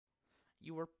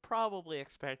you were probably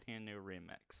expecting a new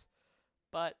remix.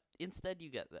 But instead you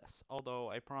get this, although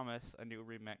I promise a new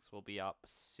remix will be up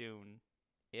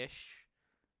soon-ish.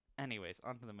 Anyways,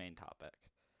 on to the main topic.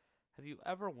 Have you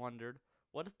ever wondered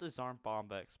what if the Tsar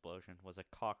Bomba explosion was a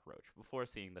cockroach before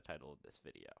seeing the title of this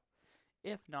video?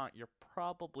 If not, you're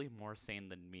probably more sane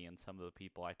than me and some of the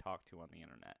people I talk to on the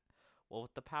internet. Well,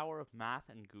 with the power of math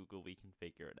and Google, we can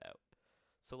figure it out.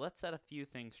 So let's set a few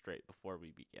things straight before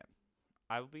we begin.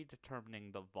 I will be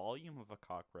determining the volume of a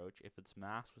cockroach if its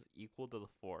mass was equal to the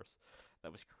force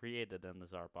that was created in the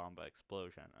Tsar Bomba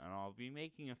explosion, and I'll be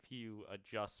making a few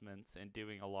adjustments and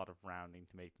doing a lot of rounding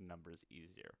to make the numbers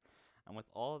easier. And with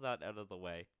all of that out of the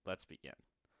way, let's begin.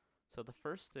 So the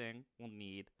first thing we'll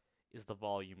need is the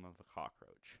volume of a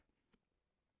cockroach.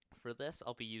 For this,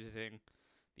 I'll be using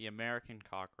the American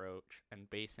cockroach and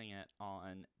basing it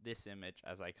on this image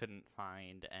as I couldn't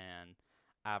find an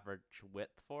average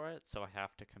width for it, so I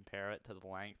have to compare it to the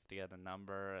length to get a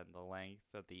number, and the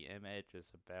length of the image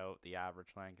is about the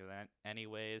average length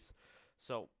anyways.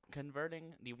 So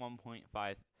converting the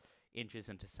 1.5 inches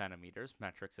into centimeters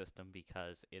metric system,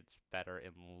 because it's better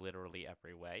in literally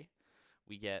every way,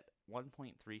 we get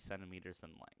 1.3 centimeters in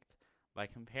length. By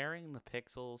comparing the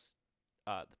pixels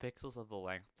of the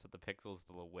length to the pixels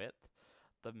of the width,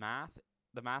 the math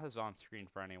is on screen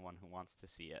for anyone who wants to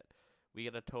see it. We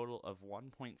get a total of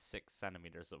 1.6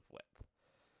 centimeters of width.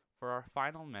 For our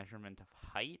final measurement of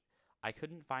height, I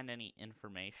couldn't find any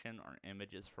information or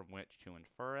images from which to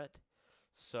infer it,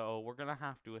 so we're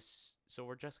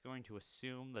just going to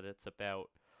assume that it's about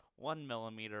 1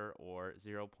 millimeter or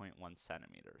 0.1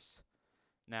 centimeters.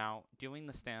 Now, doing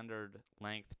the standard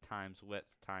length times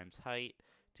width times height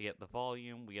to get the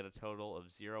volume, we get a total of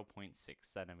 0.6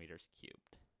 centimeters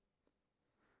cubed.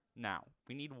 Now,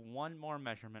 we need one more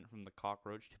measurement from the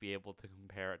cockroach to be able to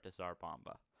compare it to Tsar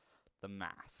Bomba, the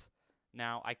mass.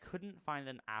 Now, I couldn't find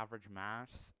an average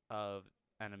mass of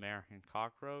an American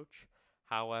cockroach.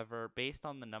 However, based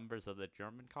on the numbers of the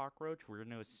German cockroach, we're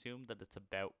going to assume that it's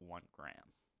about 1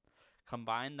 gram.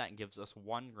 Combined, that gives us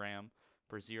 1 gram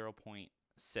per 0.6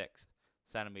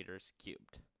 centimeters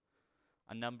cubed,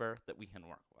 a number that we can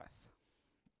work with.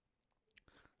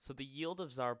 So the yield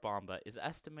of Tsar Bomba is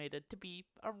estimated to be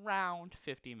around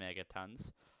 50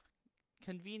 megatons.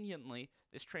 Conveniently,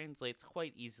 this translates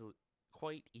quite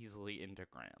easily into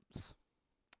grams.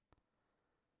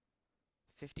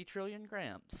 50 trillion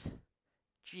grams.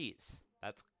 Geez,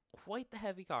 that's quite the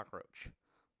heavy cockroach.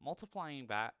 Multiplying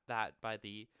that by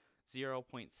the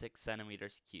 0.6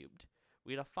 centimeters cubed,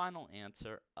 we had a final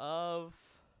answer of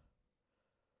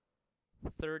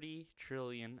 30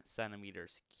 trillion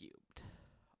centimeters cubed,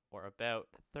 or about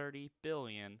 30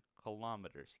 billion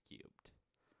kilometers cubed.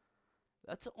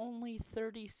 That's only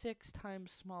 36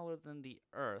 times smaller than the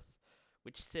Earth,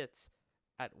 which sits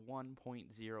at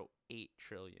 1.08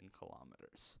 trillion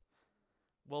kilometers,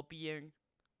 while being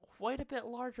quite a bit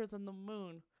larger than the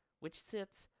Moon, which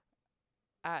sits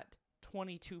at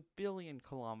 22 billion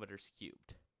kilometers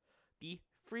cubed. The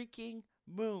freaking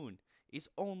Moon is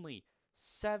only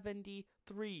 73%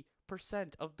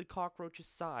 of the cockroach's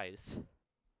size.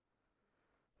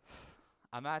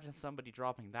 Imagine somebody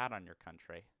dropping that on your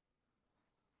country.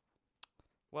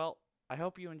 Well, I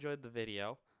hope you enjoyed the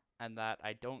video and that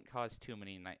I don't cause too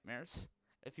many nightmares.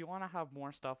 If you want to have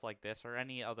more stuff like this or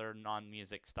any other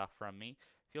non-music stuff from me,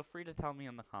 feel free to tell me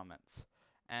in the comments.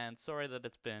 And sorry that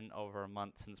it's been over a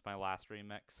month since my last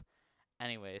remix.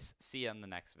 Anyways, see you in the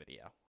next video.